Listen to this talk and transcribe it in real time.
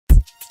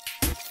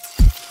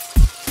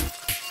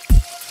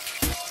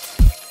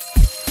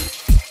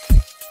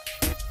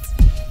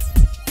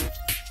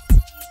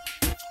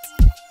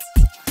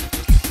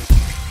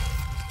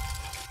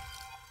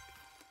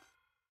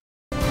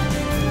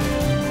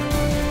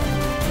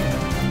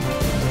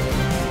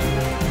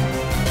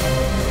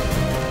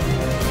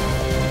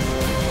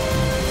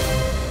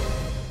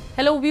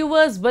Hello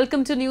viewers,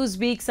 welcome to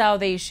Newsweek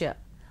South Asia,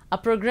 a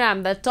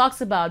program that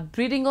talks about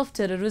breeding of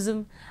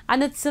terrorism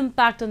and its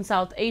impact on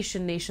South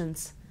Asian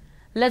nations.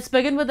 Let's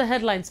begin with the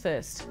headlines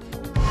first.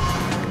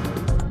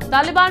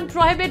 Taliban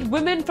prohibit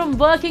women from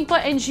working for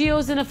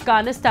NGOs in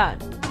Afghanistan.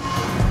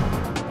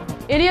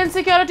 Indian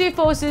security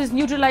forces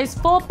neutralize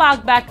 4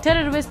 Pak-backed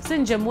terrorists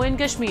in Jammu and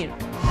Kashmir.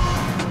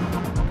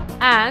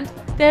 And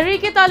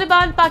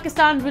Tehreek-e-Taliban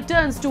Pakistan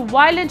returns to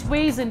violent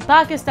ways in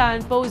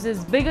Pakistan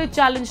poses bigger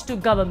challenge to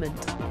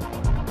government.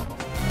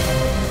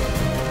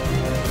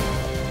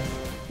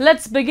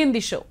 Let's begin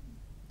the show.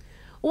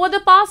 Over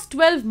the past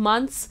 12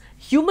 months,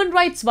 human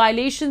rights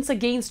violations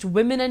against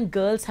women and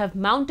girls have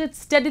mounted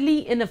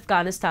steadily in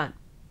Afghanistan.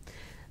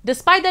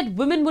 Despite that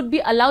women would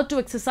be allowed to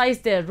exercise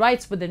their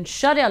rights within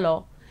Sharia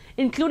law,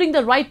 including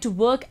the right to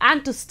work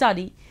and to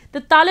study,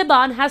 the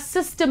Taliban has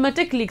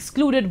systematically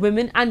excluded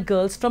women and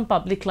girls from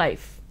public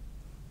life.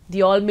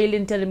 The all-male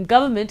interim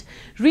government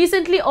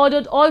recently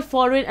ordered all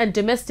foreign and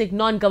domestic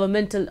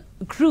non-governmental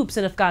groups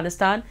in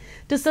Afghanistan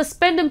to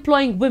suspend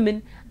employing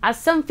women as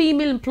some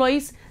female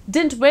employees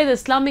didn't wear the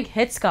Islamic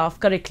headscarf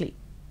correctly.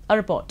 A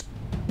report.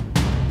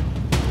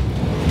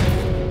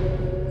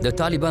 The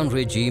Taliban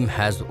regime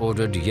has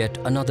ordered yet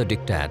another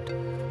diktat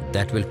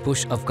that will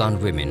push Afghan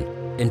women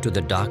into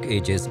the dark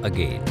ages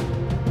again.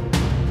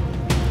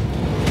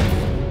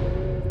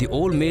 The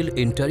all-male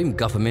interim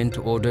government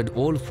ordered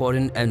all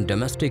foreign and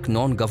domestic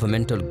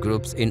non-governmental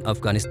groups in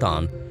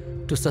Afghanistan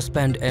to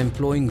suspend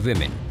employing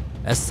women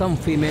as some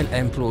female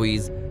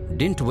employees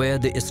didn't wear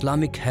the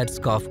Islamic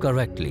headscarf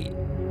correctly.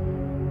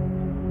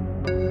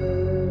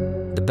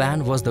 The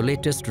ban was the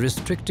latest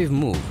restrictive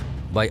move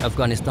by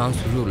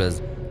Afghanistan's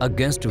rulers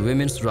against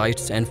women's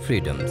rights and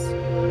freedoms.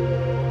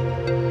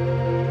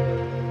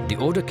 The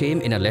order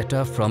came in a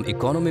letter from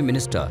Economy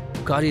Minister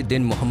Qari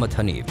Din Muhammad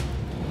Hanif,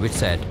 which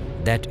said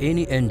that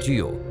any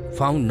NGO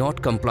found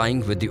not complying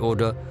with the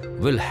order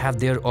will have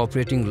their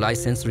operating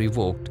license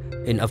revoked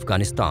in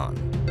Afghanistan.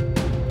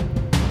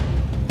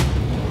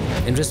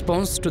 In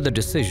response to the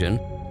decision,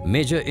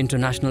 major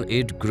international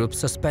aid groups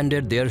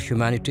suspended their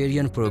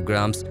humanitarian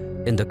programs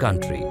in the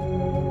country.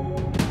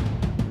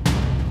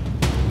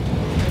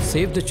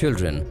 Save the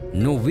Children,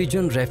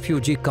 Norwegian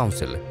Refugee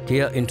Council,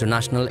 CARE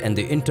International and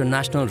the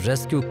International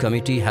Rescue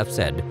Committee have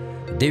said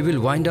they will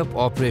wind up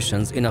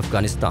operations in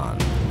Afghanistan.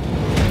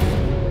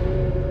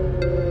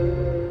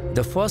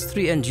 The first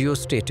 3 NGOs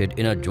stated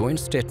in a joint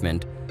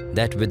statement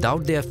that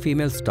without their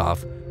female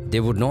staff,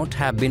 they would not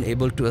have been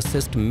able to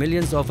assist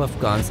millions of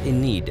Afghans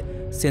in need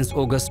since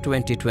August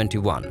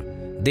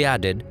 2021. They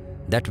added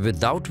that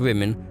without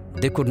women,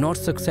 they could not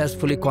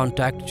successfully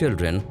contact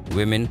children,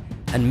 women,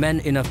 and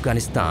men in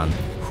Afghanistan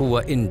who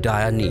were in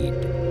dire need.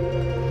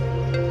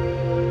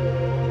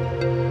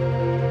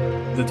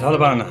 The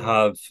Taliban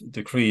have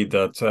decreed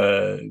that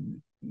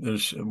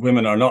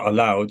women are not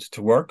allowed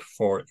to work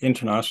for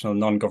international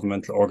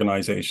non-governmental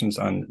organizations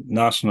and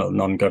national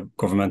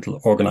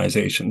non-governmental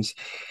organizations.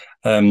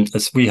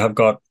 As we have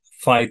got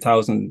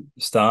 5,000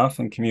 staff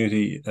and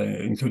community,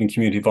 including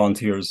community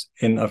volunteers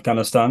in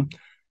Afghanistan.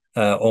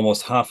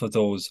 Almost half of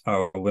those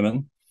are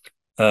women.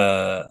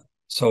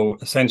 So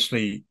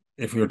essentially,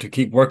 if we were to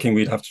keep working,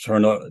 we'd have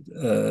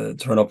to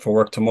turn up for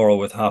work tomorrow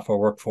with half our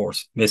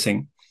workforce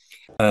missing.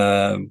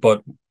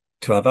 But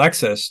to have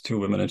access to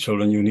women and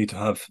children, you need to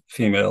have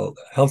female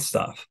health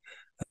staff.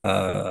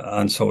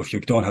 And so if you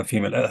don't have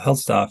female health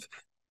staff,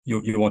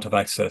 you won't have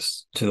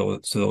access to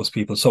those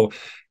people. So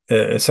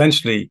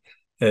essentially,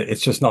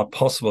 it's just not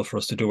possible for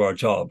us to do our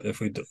job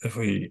if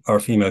our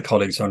female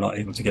colleagues are not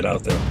able to get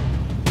out there.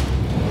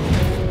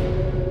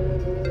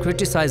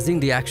 Criticizing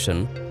the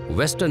action,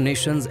 Western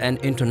nations and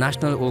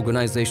international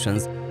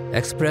organizations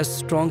expressed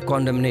strong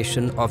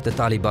condemnation of the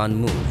Taliban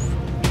move.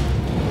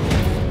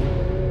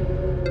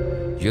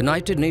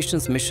 United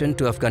Nations mission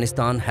to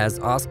Afghanistan has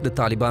asked the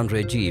Taliban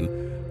regime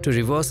to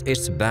reverse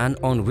its ban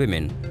on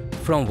women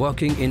from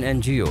working in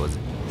NGOs,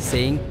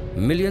 saying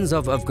millions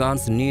of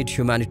Afghans need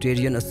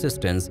humanitarian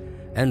assistance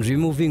and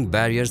removing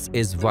barriers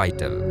is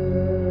vital.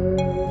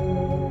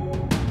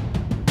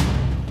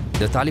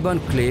 The Taliban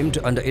claimed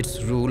under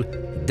its rule,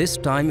 this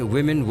time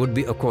women would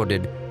be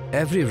accorded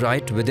every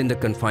right within the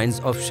confines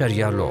of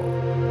Sharia law.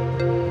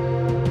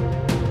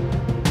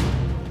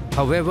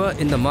 However,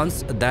 in the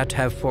months that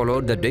have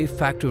followed, the de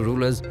facto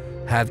rulers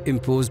have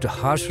imposed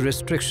harsh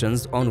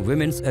restrictions on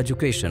women's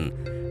education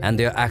and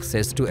their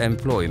access to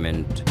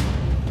employment.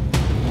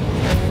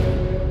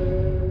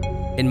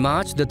 In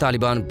March, the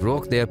Taliban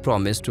broke their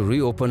promise to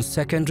reopen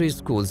secondary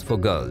schools for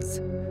girls.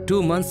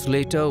 2 months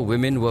later,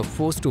 women were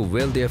forced to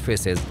veil their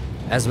faces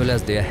as well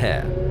as their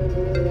hair.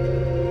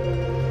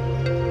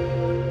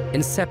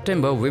 In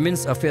September,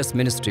 Women's Affairs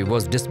Ministry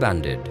was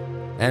disbanded,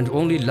 and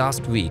only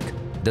last week,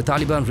 the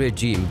Taliban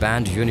regime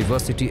banned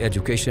university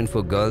education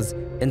for girls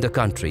in the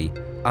country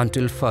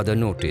until further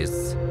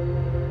notice.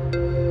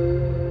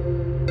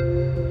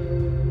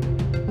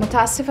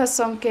 متاسف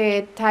هستم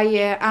که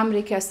طی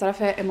امری که از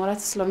طرف امارت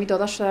اسلامی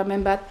داده شده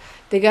من بعد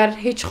دیگر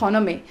هیچ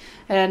خانمی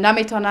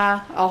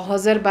نمیتونه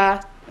حاضر به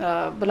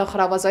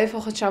بالاخره وظایف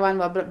خود شوند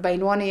و به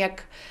عنوان یک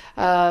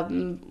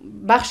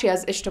بخشی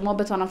از اجتماع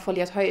بتانن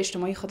فعالیت‌های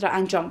اجتماعی خود را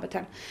انجام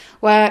بدن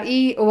و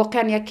این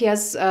واقعا یکی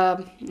از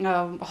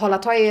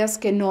حالت‌هایی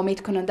است که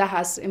ناامید کننده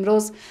هست.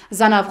 امروز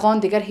زن افغان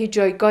دیگر هیچ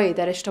جایگاهی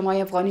در اجتماع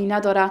افغانی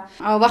نداره.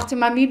 وقتی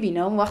من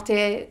می‌بینم،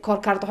 وقتی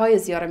کارکردهای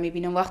زیاره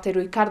می‌بینم، وقتی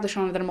روی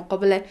کردشان در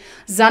مقابل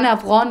زن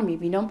افغان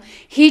می‌بینم،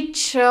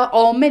 هیچ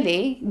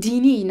عامل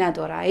دینی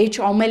نداره، هیچ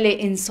عامل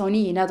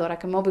انسانی نداره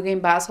که ما بگیم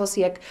به اساس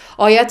یک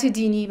آیت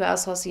دینی، به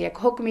اساس یک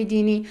حکم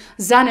دینی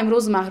زن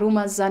امروز محروم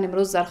است، زن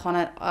امروز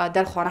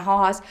در خانه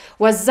ها هست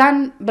و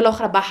زن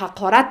بالاخره به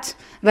حقارت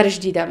ورش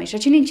دیده میشه.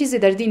 چنین چیزی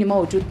در دین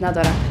ما وجود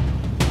نداره.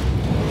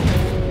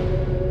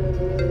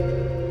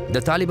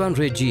 The Taliban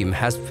regime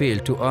has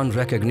failed to earn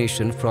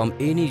recognition from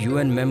any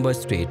UN member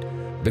state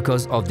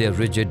because of their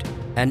rigid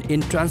and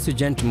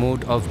intransigent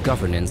mode of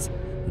governance,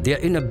 their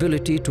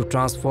inability to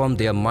transform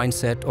their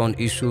mindset on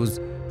issues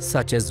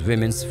such as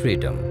women's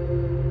freedom.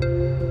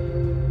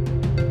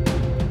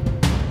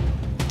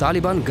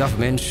 Taliban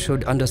government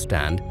should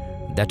understand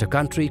that a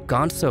country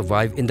can't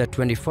survive in the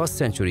 21st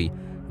century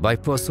by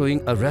pursuing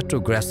a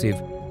retrogressive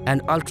and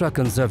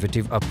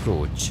ultra-conservative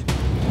approach.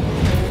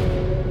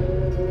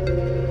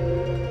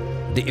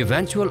 The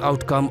eventual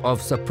outcome of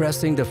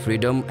suppressing the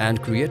freedom and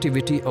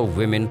creativity of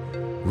women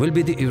will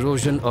be the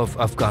erosion of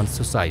Afghan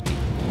society.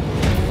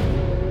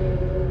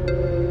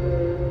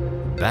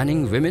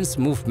 Banning women's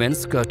movements,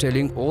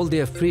 curtailing all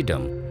their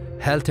freedom,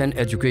 health and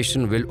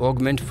education will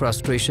augment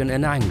frustration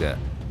and anger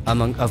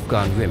among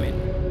Afghan women.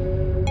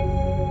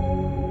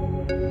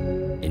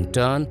 In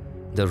turn,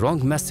 the wrong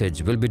message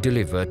will be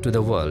delivered to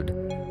the world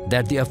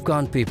that the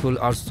Afghan people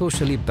are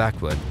socially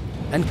backward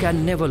and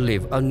can never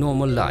live a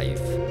normal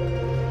life.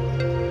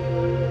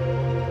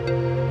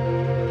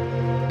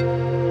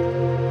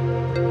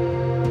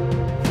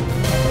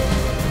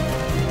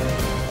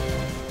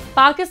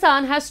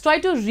 Pakistan has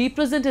tried to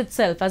represent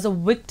itself as a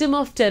victim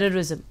of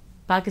terrorism.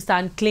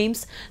 Pakistan claims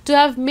to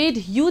have made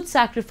huge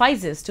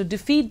sacrifices to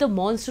defeat the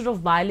monster of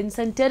violence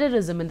and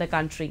terrorism in the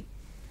country.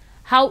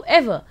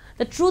 However,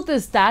 the truth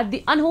is that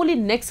the unholy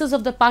nexus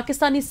of the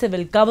Pakistani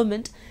civil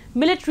government,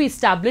 military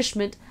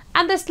establishment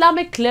and the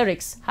Islamic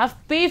clerics have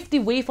paved the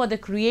way for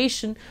the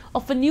creation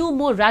of a new,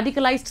 more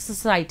radicalized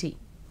society.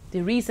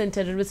 The recent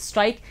terrorist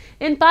strike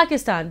in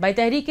Pakistan by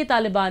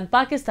Tehreek-e-Taliban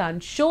Pakistan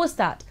shows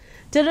that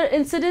terror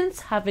incidents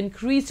have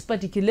increased,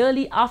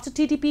 particularly after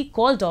TTP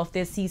called off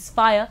their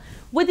ceasefire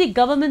with the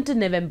government in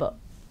November.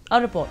 A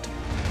report.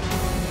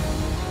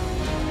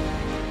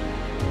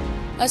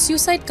 A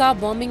suicide car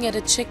bombing at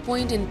a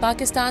checkpoint in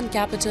Pakistan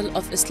capital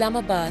of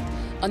Islamabad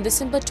on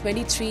December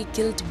 23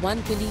 killed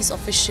one police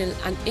official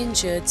and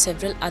injured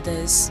several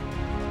others.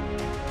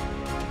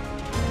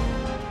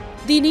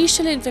 The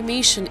initial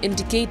information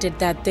indicated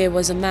that there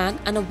was a man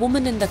and a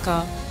woman in the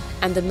car,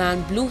 and the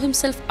man blew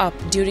himself up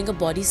during a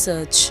body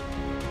search.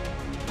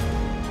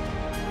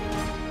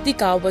 The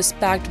car was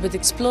packed with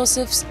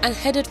explosives and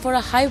headed for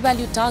a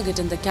high-value target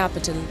in the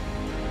capital.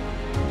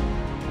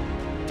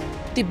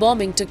 The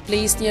bombing took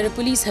place near a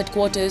police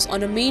headquarters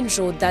on a main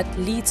road that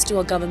leads to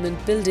a government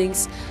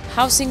buildings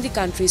housing the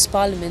country's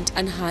parliament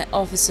and high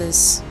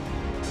offices.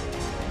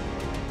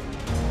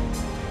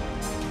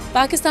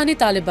 Pakistani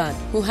Taliban,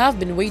 who have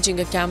been waging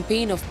a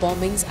campaign of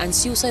bombings and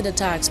suicide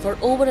attacks for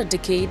over a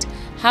decade,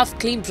 have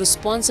claimed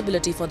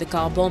responsibility for the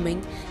car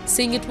bombing,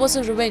 saying it was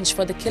a revenge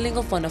for the killing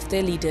of one of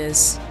their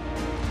leaders.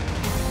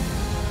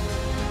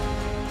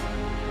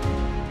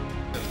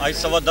 आज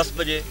 10:15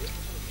 बजे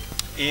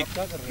एक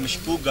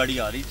मशकूक गाड़ी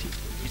आ रही थी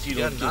इसी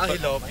road के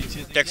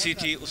ऊपर, taxi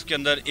थी, उसके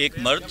अंदर एक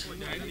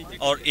मर्द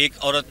और एक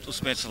औरत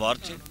उसमें सवार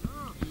थे।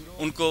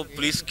 उनको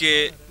पुलिस के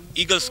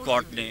ईगल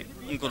स्क्वाड ने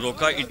उनको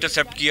रोका,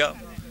 इंटरसेप्ट किया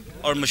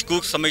और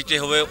मशकूक समझते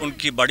हुए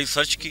उनकी बॉडी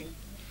सर्च की।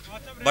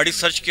 बॉडी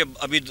सर्च के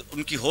अभी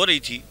उनकी हो रही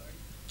थी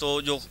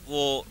तो जो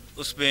वो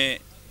उसमें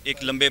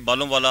एक लंबे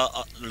बालों वाला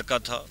लड़का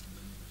था,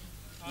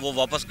 वो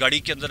वापस गाड़ी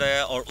के अंदर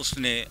आया और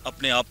उसने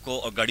अपने आप को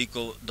और गाड़ी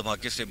को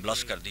धमाके से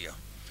ब्लास्ट कर दिया,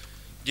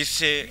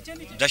 जिससे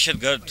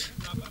दहशतगर्द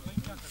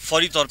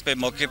फौरी तौर पे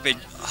मौके पे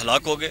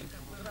हलाक हो गए।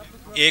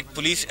 एक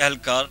पुलिस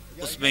एहलकार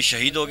उसमें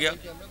शहीद हो गया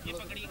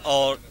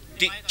और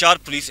 4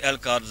 पुलिस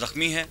एहलकार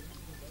ज़ख्मी हैं।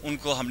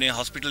 उनको हमने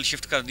हॉस्पिटल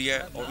शिफ्ट कर दिया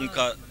है और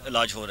उनका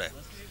इलाज हो रहा है।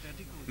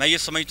 मैं ये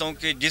समझता हूँ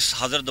कि जिस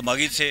हाज़र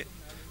दिमागी से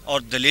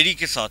और दलेरी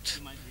के साथ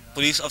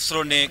पुलिस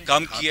अफसरों ने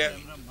काम किया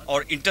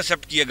और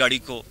इंटरसेप्ट किया गाड़ी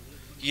को,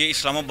 ये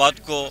इस्लामाबाद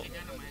को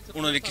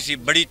उन्होंने किसी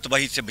बड़ी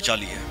तबाही से बचा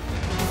लिया है।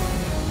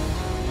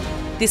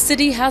 The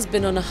city has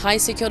been on a high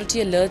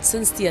security alert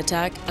since the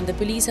attack, and the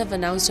police have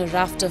announced a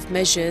raft of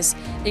measures,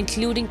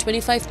 including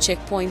 25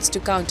 checkpoints to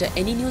counter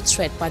any new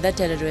threat by the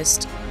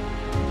terrorist.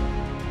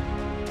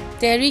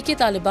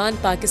 Tehreek-e-Taliban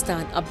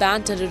Pakistan, a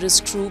banned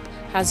terrorist group,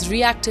 has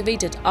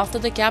reactivated after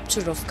the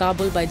capture of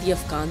Kabul by the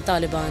Afghan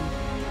Taliban.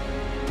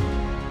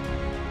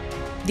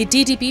 The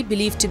TTP,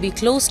 believed to be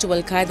close to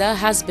Al-Qaeda,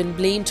 has been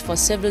blamed for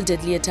several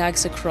deadly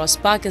attacks across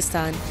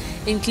Pakistan,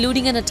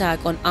 including an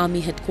attack on army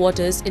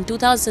headquarters in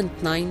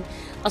 2009,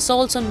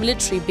 assaults on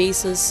military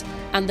bases,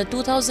 and the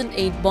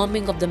 2008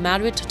 bombing of the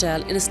Marriott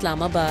Hotel in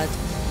Islamabad.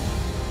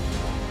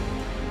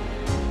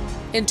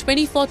 In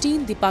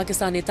 2014, the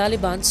Pakistani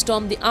Taliban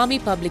stormed the Army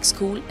Public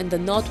School in the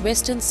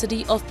northwestern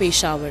city of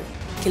Peshawar,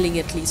 killing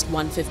at least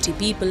 150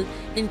 people,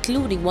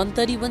 including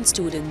 131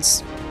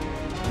 students.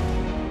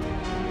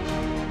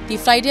 The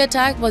Friday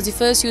attack was the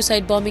first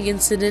suicide bombing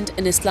incident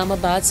in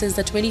Islamabad since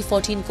the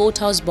 2014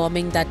 courthouse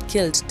bombing that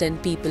killed 10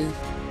 people.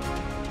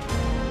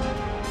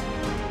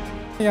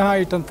 यहाँ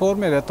eaten 4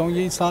 में रहता हूँ,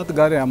 यही 7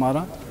 घर है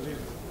हमारा।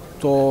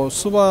 तो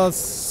सुबह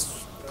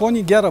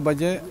 11:15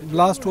 बजे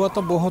ब्लास्ट हुआ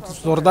था, बहुत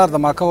ज़ोरदार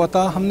धमाका हुआ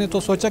था। हमने तो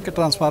सोचा कि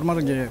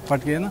ट्रांसफार्मर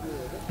फट गया ना,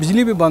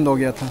 बिजली भी बंद हो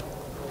गया था।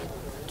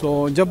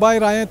 तो जब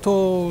बाहर आए तो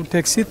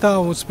टैक्सी था,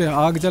 उस पर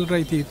आग जल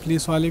रही थी,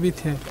 पुलिस वाले भी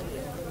थे।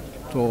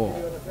 तो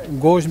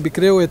गोश्त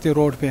बिखरे हुए थे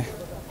रोड पे,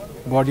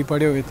 बॉडी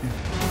पड़े हुए थे।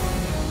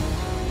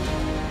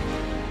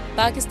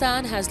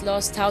 Pakistan has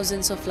lost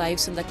thousands of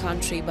lives in the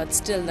country, but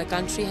still the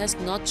country has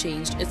not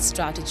changed its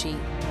strategy.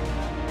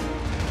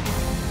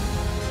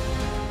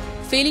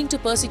 Failing to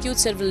persecute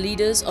several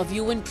leaders of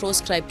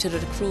UN-proscribed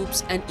terror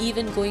groups and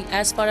even going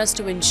as far as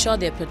to ensure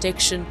their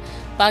protection,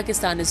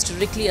 Pakistan is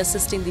directly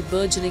assisting the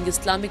burgeoning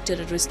Islamic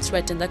terrorist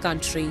threat in the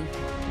country.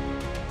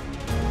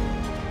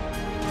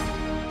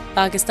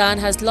 Pakistan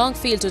has long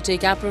failed to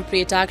take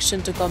appropriate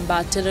action to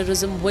combat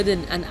terrorism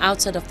within and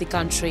outside of the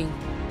country.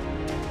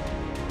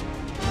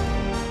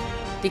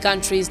 The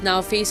country is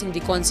now facing the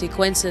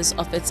consequences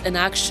of its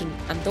inaction,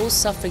 and those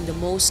suffering the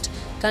most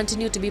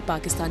continue to be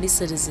Pakistani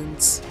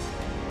citizens.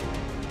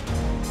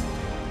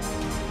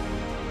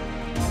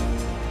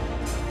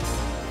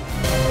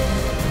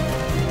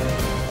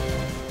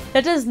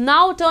 Let us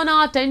now turn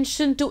our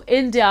attention to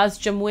India's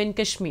Jammu and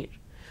Kashmir,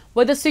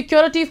 where the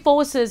security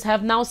forces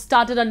have now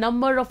started a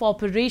number of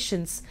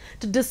operations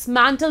to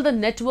dismantle the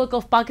network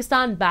of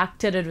Pakistan-backed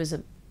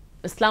terrorism.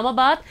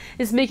 Islamabad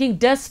is making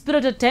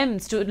desperate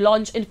attempts to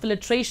launch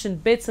infiltration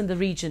bids in the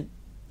region.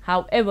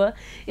 However,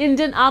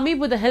 Indian Army,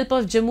 with the help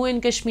of Jammu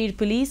and Kashmir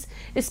Police,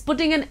 is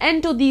putting an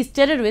end to these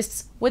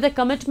terrorists with a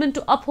commitment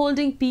to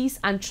upholding peace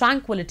and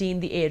tranquility in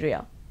the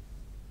area.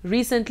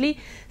 Recently,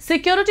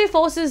 security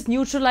forces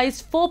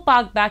neutralized 4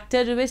 Pak-backed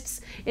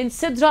terrorists in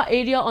Sidra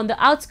area on the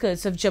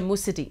outskirts of Jammu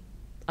city.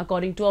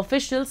 According to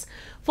officials,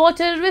 4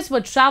 terrorists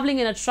were travelling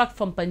in a truck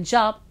from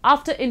Punjab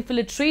after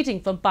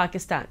infiltrating from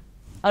Pakistan.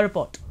 A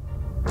report.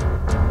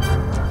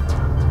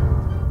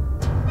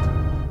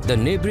 The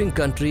neighboring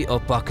country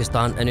of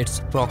Pakistan and its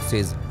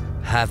proxies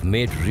have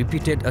made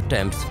repeated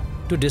attempts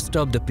to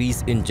disturb the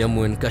peace in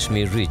Jammu and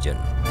Kashmir region.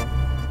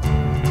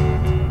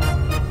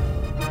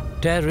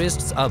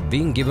 Terrorists are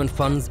being given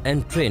funds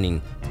and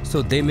training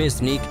so they may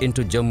sneak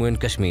into Jammu and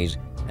Kashmir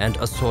and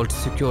assault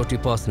security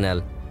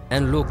personnel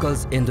and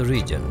locals in the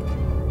region.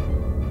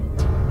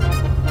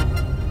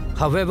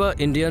 However,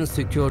 Indian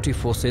security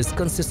forces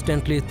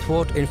consistently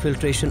thwart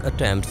infiltration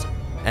attempts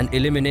and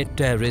eliminate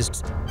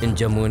terrorists in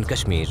Jammu and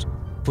Kashmir,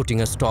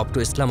 putting a stop to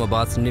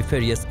Islamabad's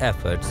nefarious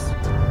efforts.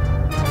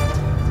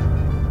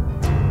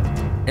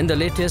 In the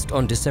latest,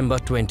 on December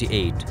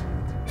 28,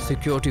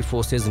 security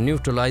forces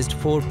neutralized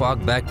 4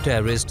 Pak-backed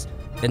terrorists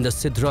in the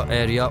Sidra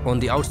area on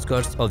the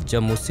outskirts of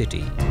Jammu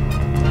city.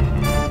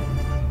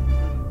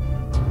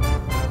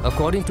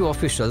 According to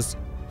officials,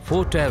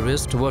 4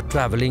 terrorists were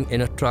traveling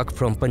in a truck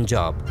from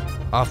Punjab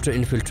after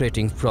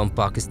infiltrating from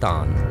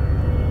Pakistan.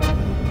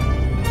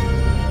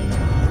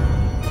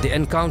 The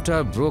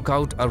encounter broke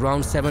out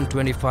around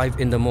 7:25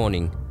 in the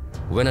morning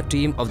when a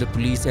team of the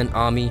police and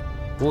army,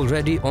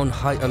 already on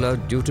high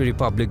alert due to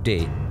Republic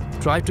Day,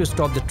 tried to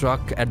stop the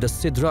truck at the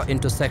Sidra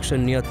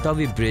intersection near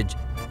Tawi Bridge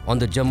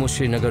on the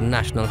Jammu-Srinagar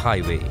National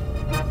Highway.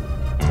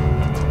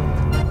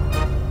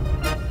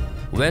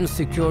 When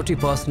security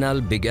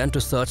personnel began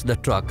to search the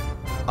truck,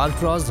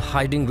 ultras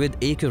hiding with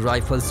AK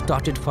rifles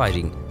started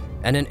firing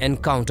and an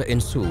encounter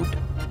ensued.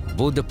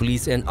 Both the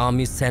police and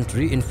army sent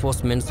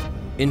reinforcements,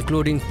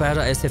 including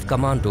para-SF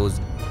commandos,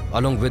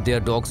 along with their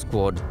dog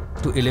squad,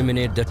 to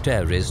eliminate the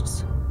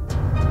terrorists.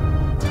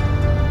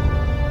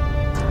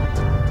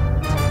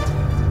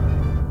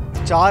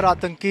 चार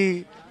आतंकी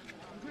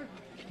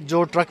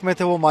जो truck में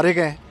थे वो मारे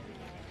गए।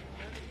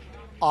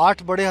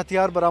 8 बड़े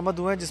हथियार बरामद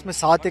हुए हैं, जिसमें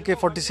 7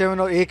 AK-47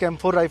 और 1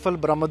 M4 राइफल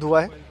बरामद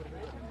हुआ है।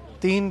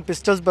 3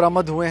 पिस्टल्स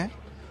बरामद हुए हैं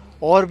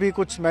और भी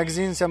कुछ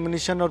मैगजीन्स,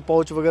 एम्युनिशन और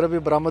पाउच वगैरह भी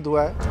बरामद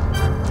हुआ है।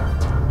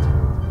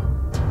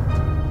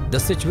 The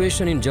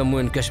situation in Jammu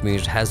and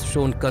Kashmir has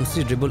shown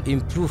considerable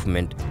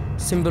improvement,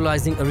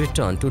 symbolizing a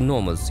return to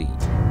normalcy.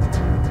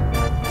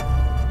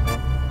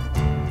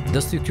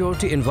 The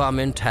security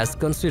environment has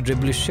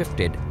considerably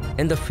shifted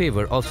in the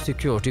favor of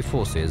security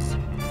forces.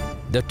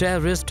 The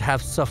terrorists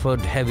have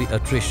suffered heavy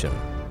attrition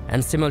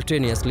and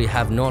simultaneously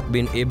have not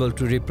been able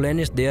to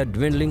replenish their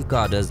dwindling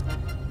cadres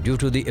due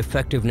to the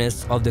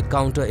effectiveness of the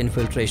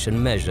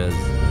counter-infiltration measures.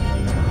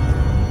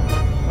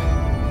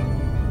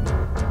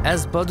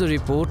 As per the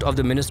report of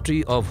the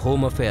Ministry of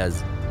Home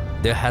Affairs,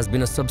 there has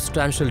been a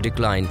substantial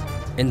decline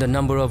in the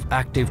number of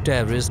active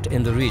terrorists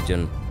in the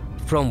region,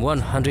 from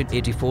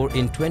 184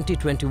 in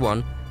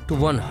 2021 to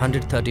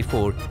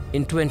 134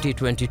 in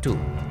 2022.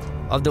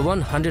 Of the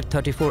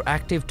 134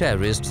 active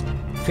terrorists,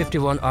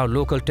 51 are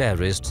local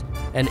terrorists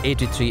and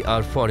 83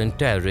 are foreign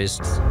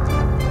terrorists.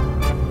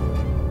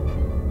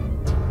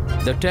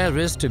 The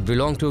terrorists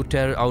belong to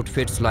terror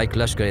outfits like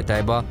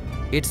Lashkar-e-Taiba,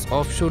 its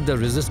offshoot the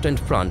Resistant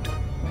Front,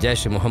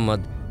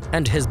 Jaish-e-Mohammed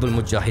and Hizbul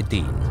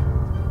Mujahideen.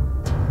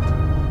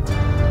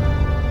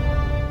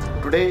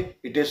 Today,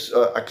 it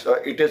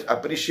is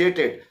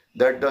appreciated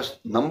that the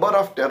number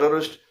of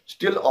terrorists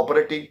still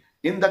operating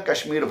in the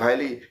Kashmir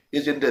Valley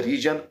is in the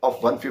region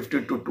of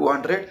 150 to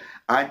 200,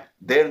 and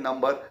their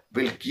number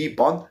will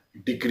keep on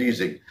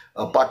decreasing.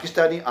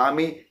 Pakistani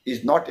army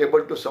is not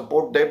able to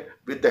support them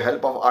with the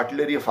help of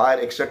artillery fire,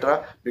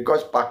 etc.,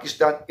 because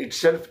Pakistan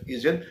itself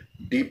is in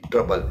deep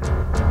trouble.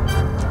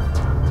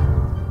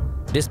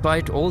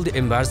 Despite all the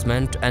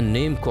embarrassment and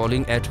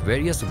name-calling at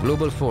various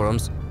global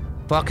forums,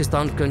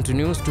 Pakistan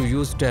continues to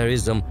use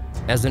terrorism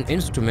as an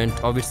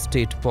instrument of its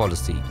state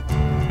policy.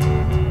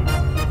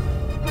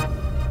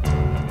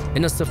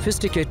 In a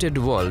sophisticated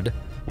world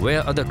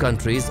where other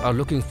countries are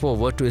looking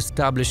forward to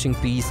establishing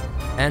peace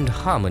and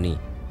harmony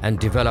and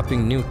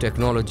developing new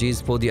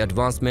technologies for the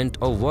advancement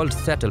of world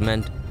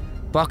settlement,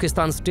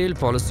 Pakistan's tail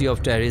policy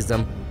of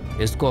terrorism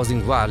is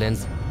causing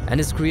violence and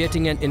is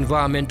creating an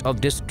environment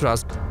of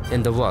distrust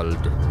in the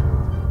world.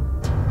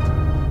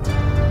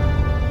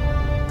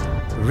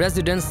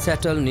 Residents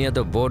settled near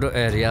the border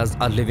areas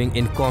are living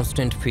in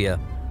constant fear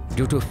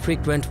due to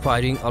frequent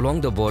firing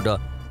along the border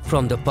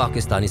from the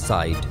Pakistani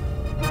side.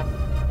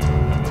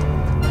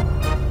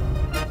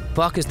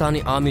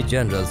 Pakistani army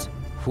generals,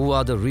 who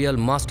are the real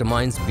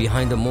masterminds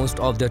behind the most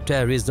of the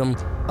terrorism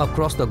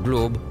across the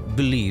globe,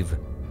 believe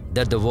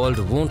that the world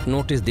won't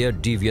notice their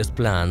devious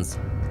plans.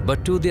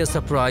 But to their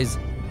surprise,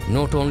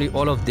 not only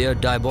all of their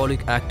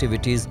diabolic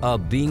activities are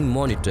being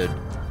monitored,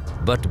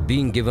 but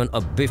being given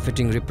a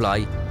befitting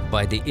reply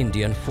by the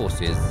Indian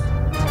forces.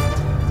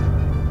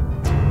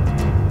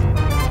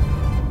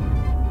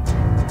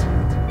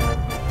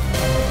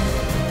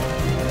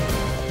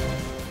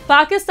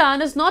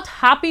 Pakistan is not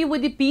happy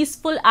with the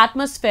peaceful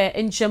atmosphere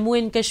in Jammu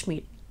and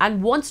Kashmir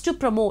and wants to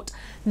promote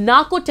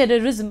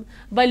narco-terrorism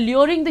by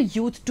luring the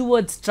youth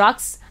towards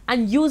drugs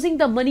and using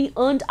the money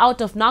earned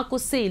out of narco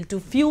sale to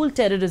fuel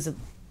terrorism.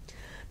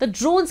 The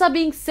drones are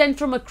being sent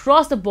from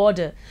across the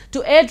border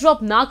to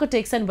airdrop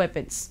narcotics and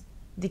weapons.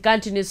 The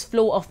continuous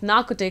flow of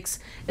narcotics,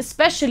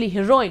 especially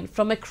heroin,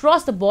 from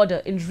across the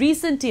border in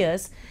recent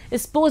years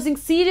is posing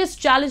serious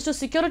challenge to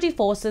security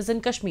forces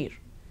in Kashmir.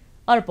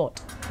 A report.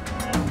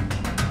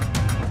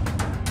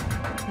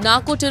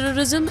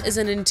 Narco-terrorism is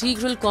an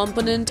integral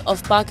component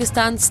of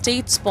Pakistan's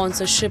state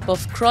sponsorship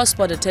of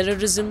cross-border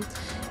terrorism,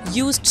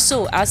 used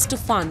so as to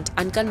fund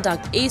and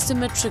conduct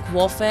asymmetric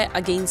warfare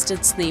against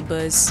its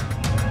neighbours.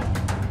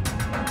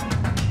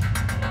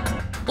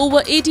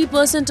 Over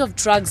 80% of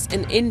drugs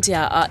in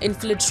India are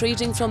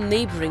infiltrating from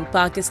neighbouring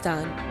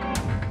Pakistan.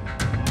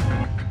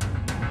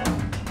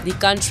 The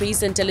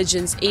country's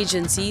intelligence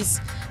agencies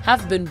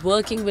have been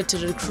working with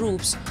terror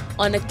groups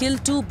on a kill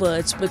two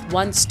birds with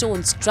one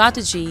stone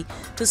strategy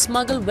to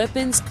smuggle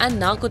weapons and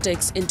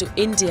narcotics into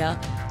India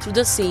through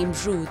the same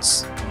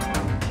routes.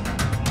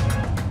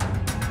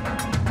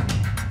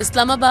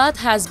 Islamabad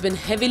has been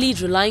heavily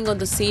relying on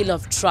the sale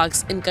of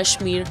drugs in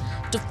Kashmir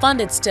to fund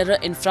its terror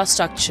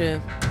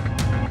infrastructure.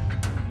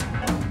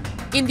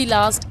 In the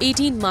last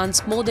 18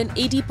 months, more than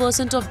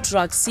 80% of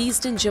drugs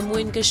seized in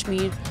Jammu and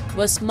Kashmir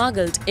were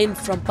smuggled in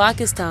from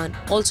Pakistan,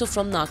 also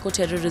from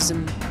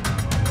narco-terrorism.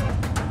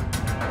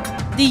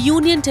 The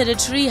Union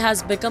Territory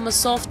has become a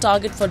soft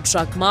target for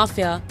drug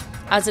mafia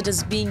as it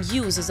is being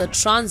used as a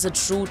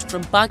transit route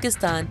from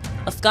Pakistan,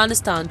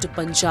 Afghanistan to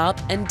Punjab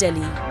and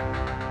Delhi.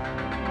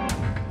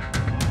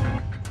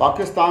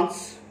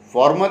 Pakistan's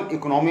formal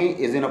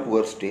economy is in a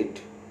poor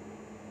state.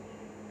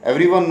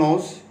 Everyone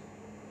knows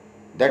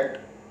that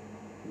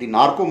the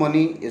narco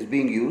money is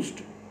being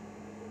used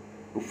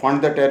to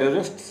fund the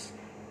terrorists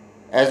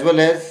as well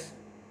as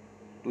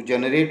to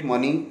generate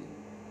money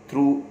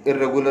through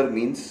irregular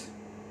means,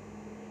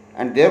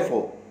 and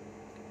therefore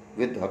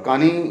with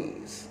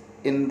Haqqanis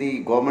in the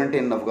government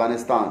in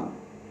Afghanistan,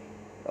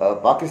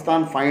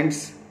 Pakistan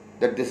finds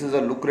that this is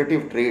a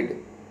lucrative trade,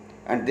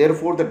 and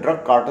therefore the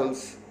drug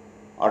cartels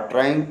are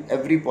trying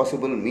every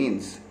possible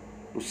means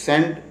to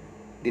send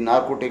the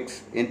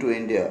narcotics into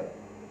India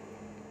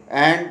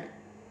and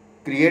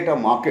create a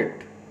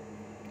market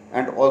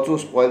and also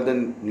spoil the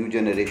new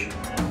generation.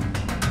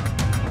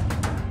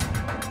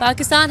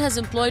 Pakistan has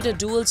employed a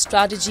dual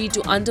strategy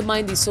to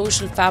undermine the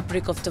social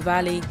fabric of the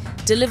valley,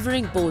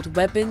 delivering both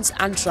weapons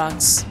and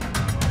drugs.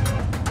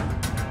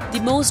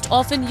 The most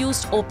often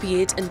used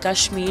opiate in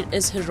Kashmir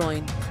is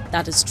heroin,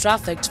 that is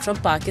trafficked from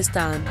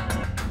Pakistan.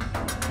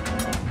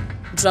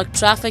 Drug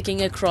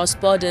trafficking across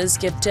borders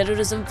gives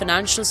terrorism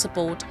financial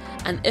support,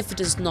 and if it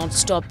is not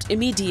stopped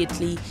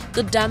immediately,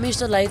 could damage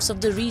the lives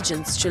of the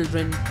region's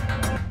children.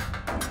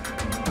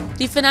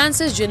 The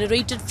finances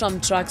generated from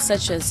drugs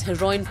such as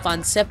heroin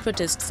fund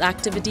separatists'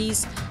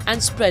 activities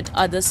and spread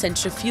other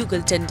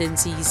centrifugal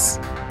tendencies.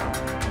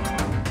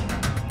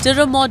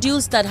 Terror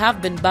modules that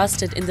have been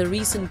busted in the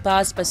recent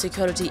past by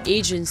security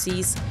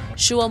agencies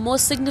show a more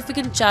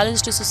significant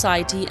challenge to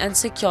society and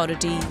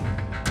security.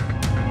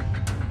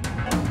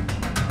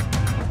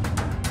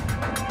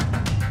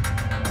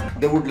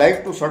 They would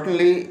like to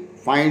certainly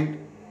find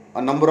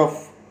a number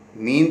of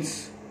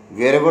means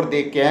wherever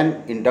they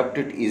can induct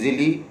it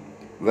easily,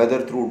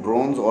 whether through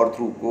drones or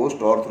through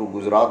coast or through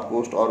Gujarat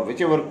coast or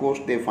whichever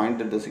coast they find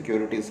that the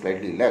security is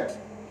slightly lax.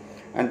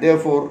 And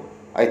therefore,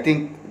 I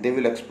think they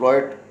will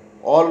exploit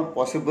all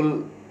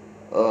possible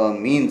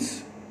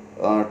means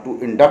to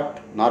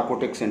induct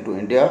narcotics into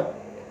India.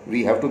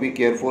 We have to be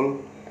careful,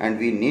 and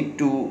we need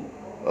to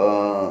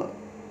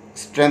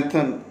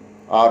strengthen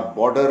our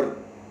border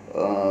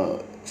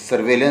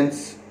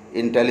surveillance,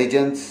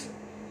 intelligence,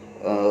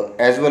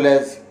 as well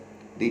as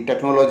the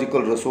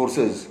technological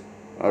resources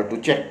to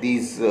check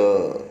these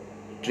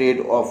trade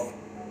of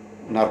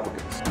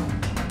narcotics.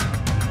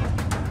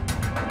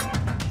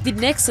 The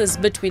nexus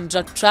between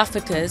drug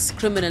traffickers,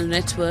 criminal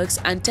networks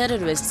and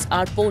terrorists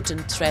are a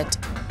potent threat.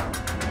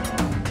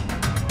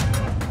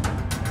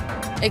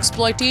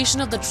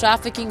 Exploitation of the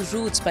trafficking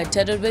routes by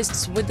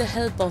terrorists with the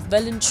help of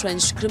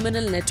well-entrenched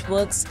criminal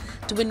networks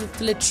to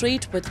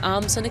infiltrate with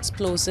arms and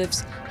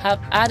explosives have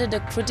added a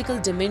critical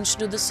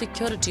dimension to the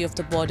security of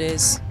the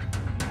borders.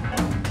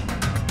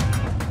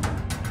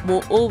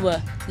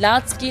 Moreover,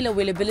 large-scale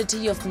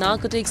availability of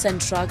narcotics and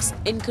drugs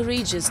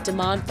encourages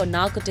demand for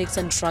narcotics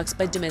and drugs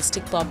by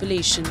domestic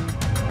population,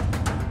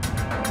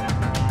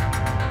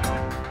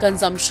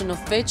 consumption of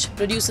which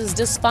produces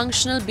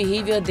dysfunctional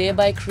behavior,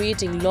 thereby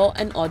creating law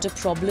and order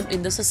problem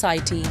in the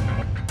society.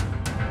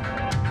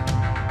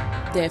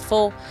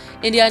 Therefore,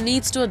 India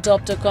needs to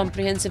adopt a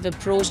comprehensive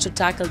approach to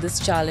tackle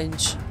this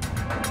challenge.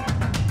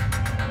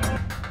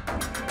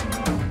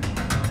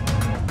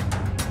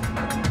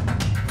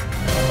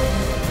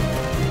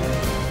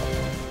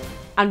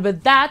 And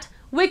with that,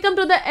 we come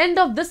to the end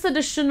of this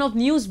edition of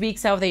Newsweek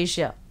South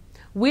Asia.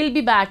 We'll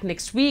be back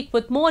next week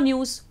with more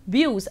news,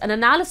 views and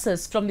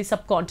analysis from the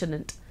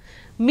subcontinent.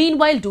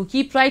 Meanwhile, do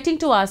keep writing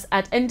to us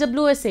at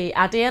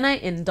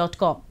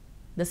nwsa@anin.com.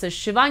 This is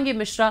Shivangi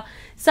Mishra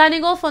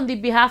signing off on the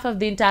behalf of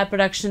the entire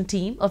production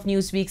team of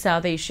Newsweek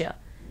South Asia.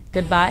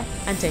 Goodbye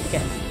and take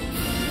care.